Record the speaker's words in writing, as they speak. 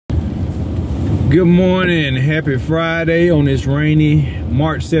Good morning, happy Friday on this rainy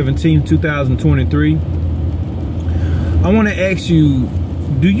March 17th, 2023. I want to ask you,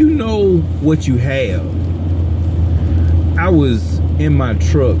 do you know what you have? I was in my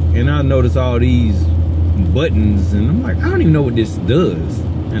truck and I noticed all these buttons and I'm like, I don't even know what this does.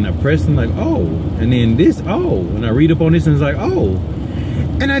 And I pressed them like, oh, and then this, oh, and I read up on this and it's like, oh.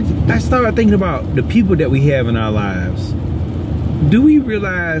 And I started thinking about the people that we have in our lives. Do we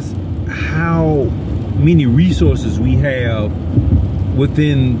realize how many resources we have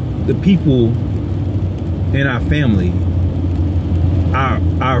within the people in our family,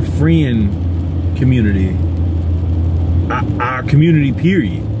 our friend community, our community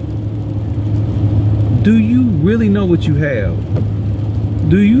period? Do you really know what you have?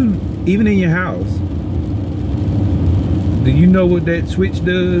 Do you, even in your house, do you know what that switch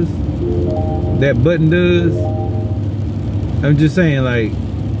does? That button does? I'm just saying, like,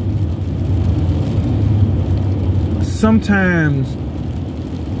 sometimes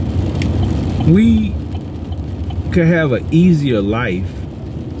we could have an easier life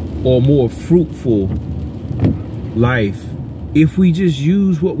or more fruitful life if we just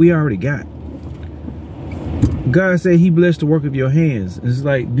use what we already got. God said he blessed the work of your hands. It's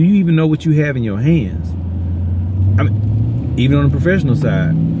like, do you even know what you have in your hands? I mean, even on the professional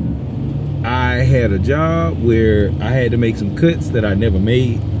side, I had a job where I had to make some cuts that I never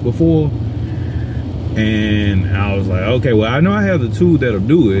made before. And I was like, okay, well, I know I have the tool that'll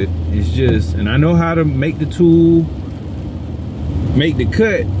do it. It's just, and I know how to make the tool, make the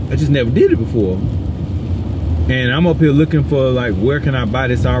cut. I just never did it before. And I'm up here looking for, like, where can I buy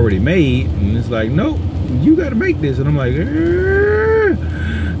this already made? And it's like, nope, you got to make this. And I'm like,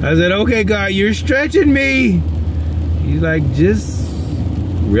 I said, okay, God, you're stretching me. He's like, just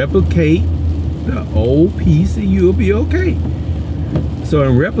replicate the old piece and you'll be okay. So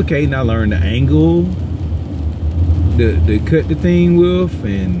in replicating, I learned the angle to cut the thing with,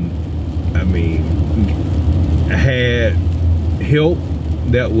 and I mean, I had help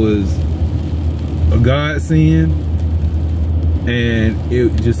that was a godsend, and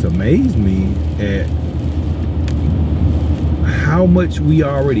it just amazed me at how much we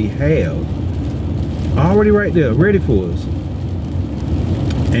already have, already right there, ready for us.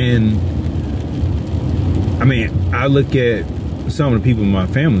 And I mean, I look at some of the people in my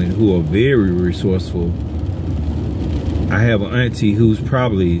family who are very resourceful. I have an auntie who's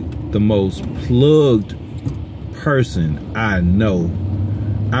probably the most plugged person I know.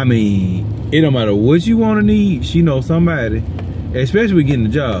 I mean, it don't matter what you want to need, she knows somebody, especially with getting a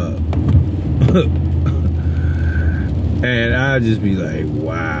job. And I just be like,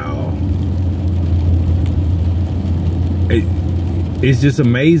 wow. It's just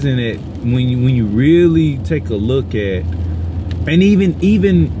amazing that when you really take a look at, and even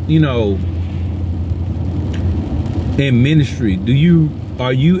you know, in ministry,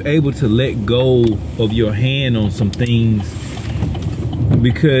 are you able to let go of your hand on some things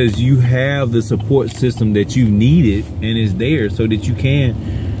because you have the support system that you needed and is there so that you can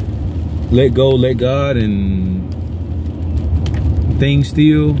let go, let God, and things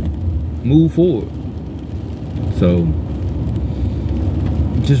still move forward? So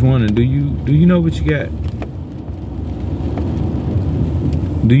just wondering, do you know what you got?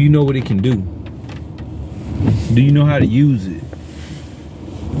 Do you know what it can do? Do you know how to use it?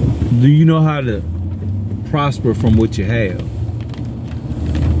 Do you know how to prosper from what you have?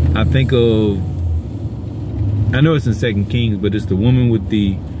 I think of, I know it's in 2 Kings, but it's the woman with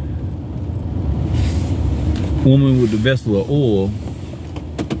the vessel of oil,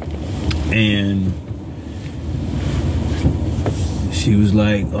 and she was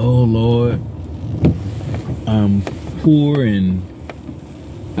like, oh Lord, I'm poor and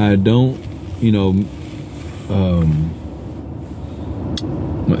I don't, you know,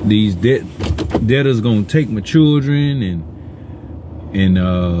 these debtors gonna take my children, and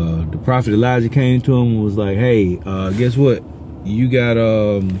the prophet Elijah came to him and was like, hey, guess what? You got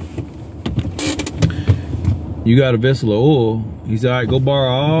a vessel of oil. He said, all right, go borrow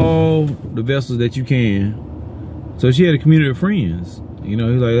all the vessels that you can. So she had a community of friends. You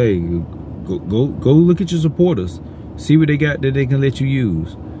know, he's like, hey, go look at your supporters. See what they got that they can let you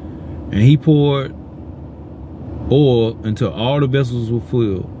use. And he poured oil until all the vessels were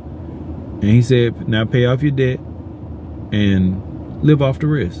full. And he said, now pay off your debt and live off the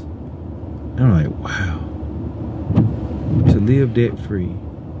rest. And I'm like, wow. To live debt free.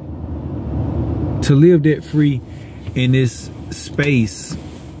 To live debt free in this space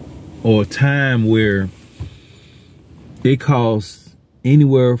or time where it costs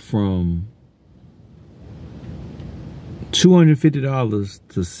anywhere from $250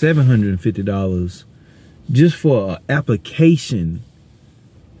 to $750 just for an application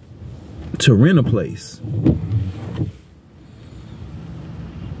to rent a place.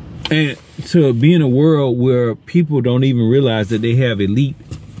 And to be in a world where people don't even realize that they have elite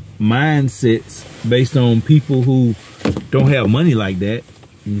mindsets based on people who don't have money like that.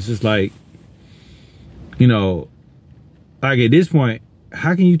 And it's just like, you know, like at this point,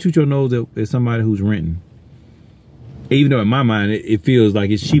 how can you toot your nose at somebody who's renting? Even though in my mind, it feels like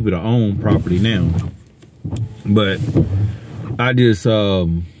it's cheaper to own property now. But I just, I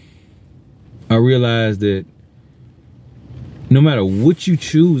realized that no matter what you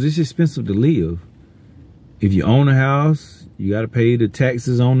choose, it's expensive to live. If you own a house, you got to pay the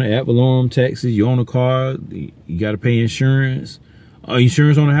taxes on the ad valorem taxes. You own a car, you got to pay insurance.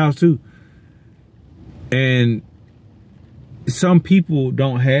 Insurance on the house too. And some people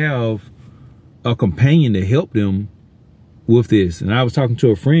don't have a companion to help them with this. And I was talking to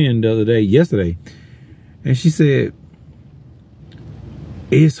a friend the other day, yesterday, and she said,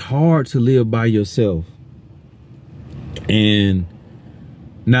 it's hard to live by yourself and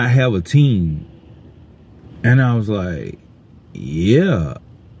not have a team. And I was like, yeah.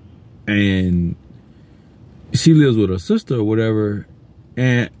 And she lives with her sister or whatever.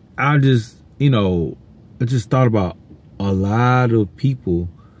 And I just, you know, I just thought about a lot of people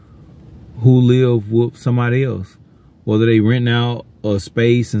who live with somebody else, whether they rent out a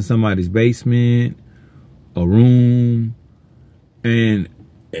space in somebody's basement, a room, and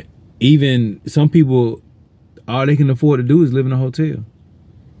even some people, all they can afford to do is live in a hotel.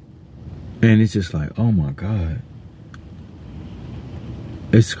 And it's just like, oh my God.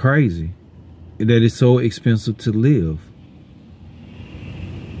 It's crazy that it's so expensive to live.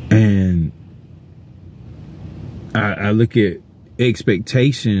 And I look at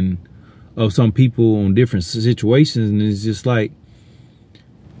expectation of some people on different situations, and it's just like,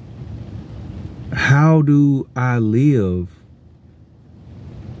 how do I live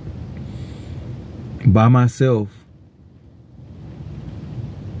by myself?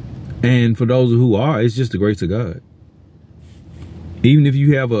 And for those who are, it's just the grace of God. Even if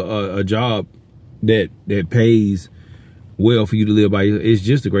you have a job that pays well for you to live by, it's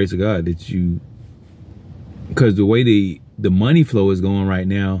just the grace of God that you, because the way the money flow is going right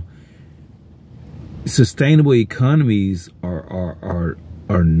now, sustainable economies are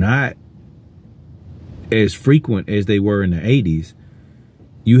not as frequent as they were in the 80s.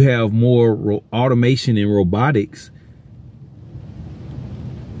 You have more automation and robotics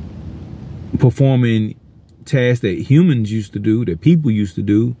performing tasks that humans used to do, that people used to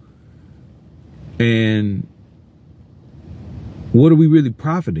do. And what are we really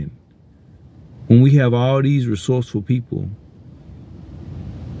profiting when we have all these resourceful people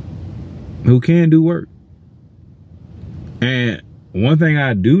who can do work? And one thing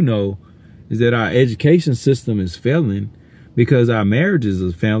I do know is that our education system is failing because our marriages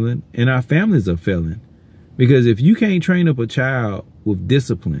are failing and our families are failing. Because if you can't train up a child with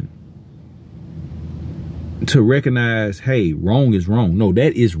discipline to recognize, hey, wrong is wrong. No,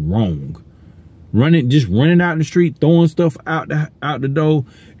 that is wrong. Just running out in the street, throwing stuff out the door,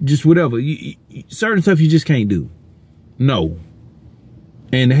 just whatever. Certain stuff you just can't do. No.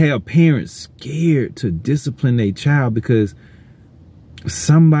 And to have parents scared to discipline their child because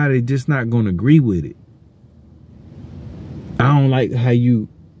somebody just not going to agree with it. I don't like how you,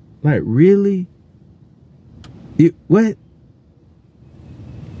 like, really? What?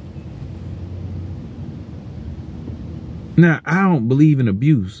 Now, I don't believe in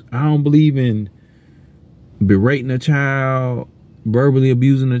abuse. I don't believe in berating a child, verbally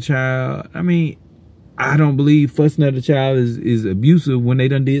abusing a child. I mean, I don't believe fussing at a child is abusive when they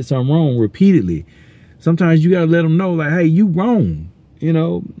done did something wrong repeatedly. Sometimes you got to let them know, like, hey, you wrong, you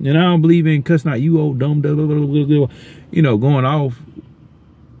know. And I don't believe in cussing out, you old dumb, blah, blah, blah, blah, blah, you know, going off,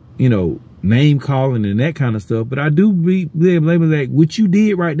 you know, name calling and that kind of stuff. But I do believe like what you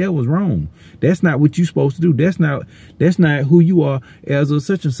did right there was wrong. That's not what you're supposed to do. That's not who you are as a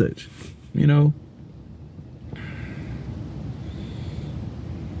such and such, you know.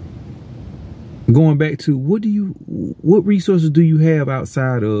 Going back to what resources do you have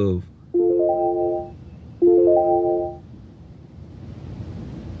outside of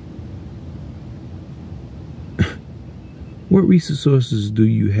what resources do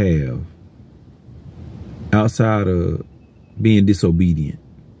you have outside of being disobedient,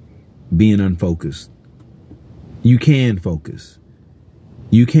 being unfocused? You can focus.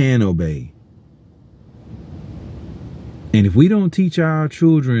 You can obey. And if we don't teach our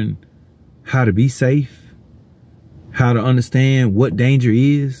children how to be safe, how to understand what danger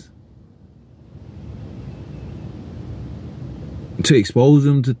is, to expose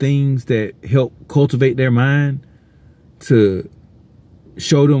them to things that help cultivate their mind, to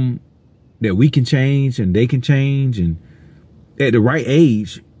show them that we can change and they can change, and at the right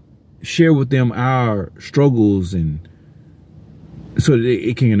age, share with them our struggles, and so that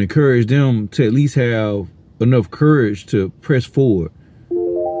it can encourage them to at least have enough courage to press forward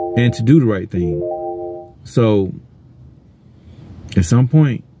and to do the right thing. So at some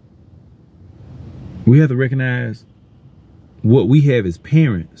point, we have to recognize what we have as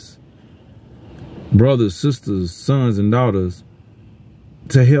parents, brothers, sisters, sons, and daughters,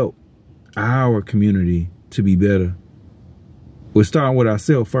 to help our community to be better. We're starting with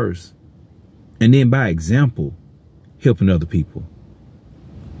ourselves first, and then by example, helping other people.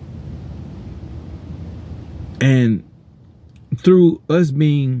 And through us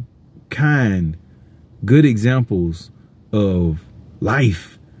being kind, good examples of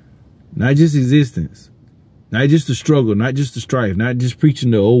life, not just existence, not just the struggle, not just the strife, not just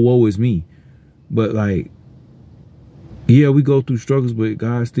preaching the oh woe is me, but like, yeah, we go through struggles, but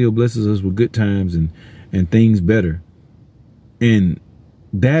God still blesses us with good times and things better. And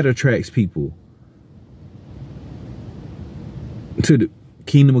that attracts people to the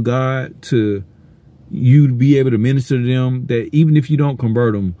kingdom of God, to you to be able to minister to them, that even if you don't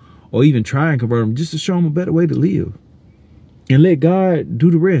convert them or even try and convert them, just to show them a better way to live and let God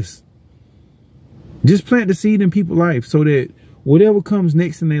do the rest. Just plant the seed in people's life so that whatever comes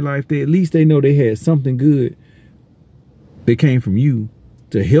next in their life, at least they know they had something good that came from you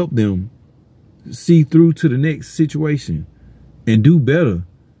to help them see through to the next situation and do better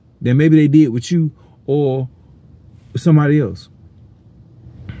than maybe they did with you or somebody else.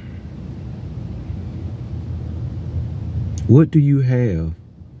 What do you have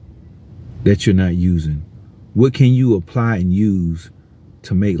that you're not using? What can you apply and use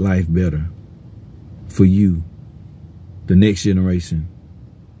to make life better for you, the next generation?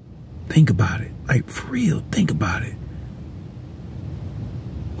 Think about it. Like, for real, think about it.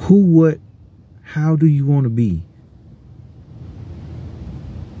 Who, what, how do you want to be?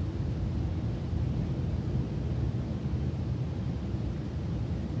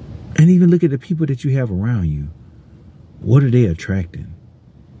 And even look at the people that you have around you. What are they attracting?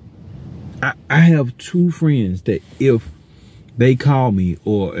 I have two friends that if they call me,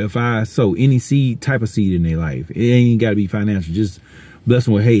 or if I sow any seed, type of seed in their life, it ain't got to be financial, just bless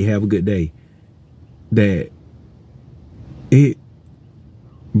them with, hey, have a good day, that it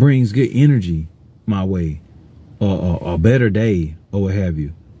brings good energy my way, or a better day, or what have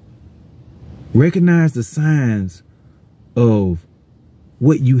you. Recognize the signs of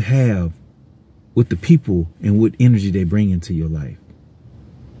what you have with the people and what energy they bring into your life.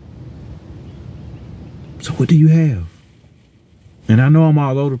 So what do you have? And I know I'm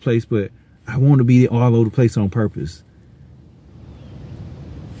all over the place, but I want to be all over the place on purpose.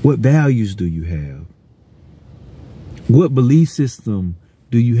 What values do you have? What belief system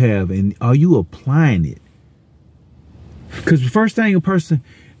do you have? And are you applying it? Because the first thing a person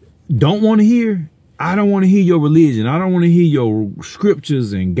don't want to hear, I don't want to hear your religion. I don't want to hear your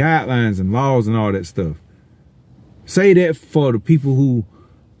scriptures and guidelines and laws and all that stuff. Say that for the people who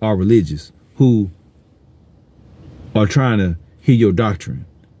are religious, who are trying to hear your doctrine.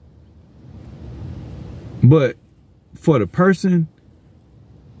 But for the person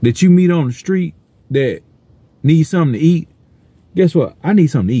that you meet on the street that needs something to eat, guess what? I need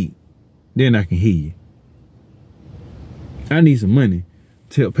something to eat. Then I can hear you. I need some money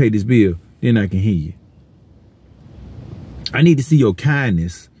to help pay this bill. Then I can hear you. I need to see your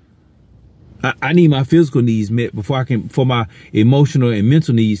kindness. I need my physical needs met before my emotional and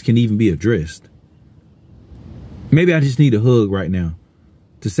mental needs can even be addressed. Maybe I just need a hug right now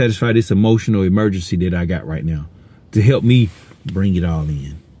to satisfy this emotional emergency that I got right now, to help me bring it all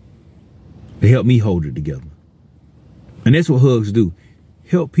in, to help me hold it together. And that's what hugs do.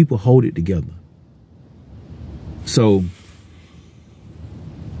 Help people hold it together. So,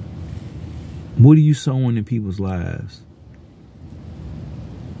 what are you sowing in people's lives?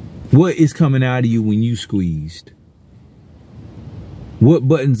 What is coming out of you when you squeezed? What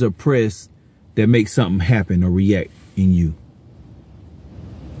buttons are pressed that make something happen or react in you?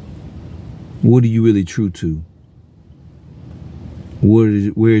 What are you really true to?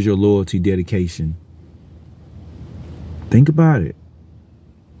 Where's your loyalty, dedication? Think about it.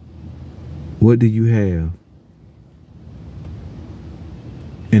 What do you have?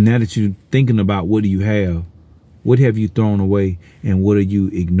 And now that you're thinking about what do you have, what have you thrown away, and what are you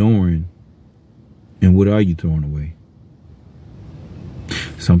ignoring, and what are you throwing away?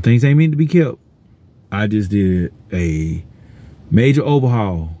 Some things ain't meant to be kept. I just did a major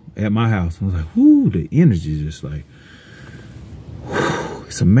overhaul at my house. I was like, whoo, the energy is just like,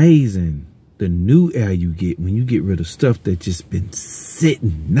 It's amazing the new air you get when you get rid of stuff that just been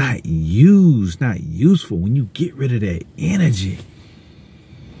sitting, not used, not useful. When you get rid of that energy,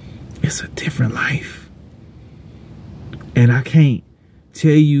 it's a different life. And I can't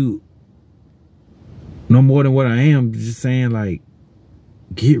tell you no more than what I am, just saying, like,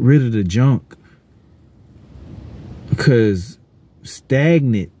 get rid of the junk. Because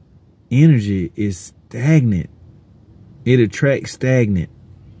stagnant energy is stagnant. It attracts stagnant.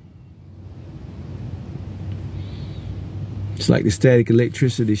 It's like the static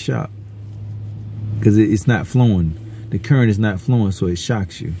electricity shock. Because it's not flowing. The current is not flowing, so it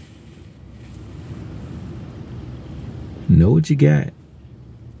shocks you. Know what you got.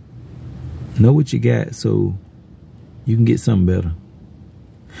 Know what you got so you can get something better.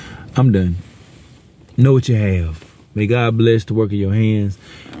 I'm done. Know what you have. May God bless the work of your hands.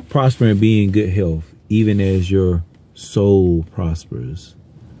 Prosper and be in good health, even as your soul prospers.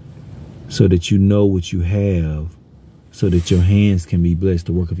 So that you know what you have, so that your hands can be blessed.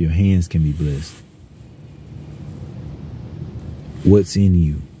 The work of your hands can be blessed. What's in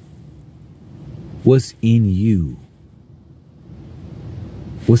you? What's in you?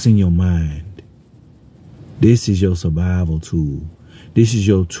 What's in your mind? This is your survival tool. This is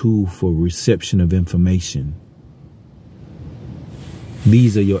your tool for reception of information.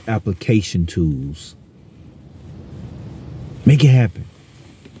 These are your application tools. Make it happen.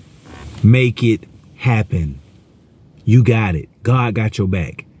 Make it happen. You got it. God got your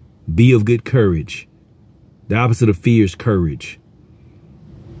back. Be of good courage. The opposite of fear is courage.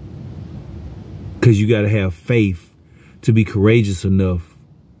 Because you got to have faith to be courageous enough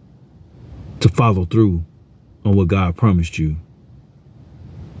to follow through on what God promised you.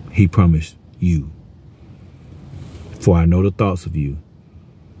 He promised you. For I know the thoughts of you.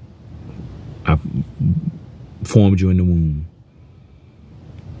 I formed you in the womb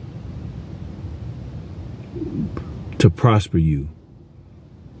to prosper you.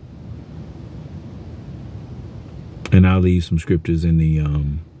 And I'll leave some scriptures in the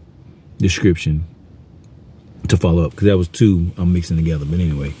description to follow up, because that was two I'm mixing together. But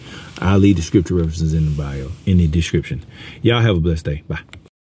anyway, I'll leave the scripture references in the bio, in the description. Y'all have a blessed day. Bye.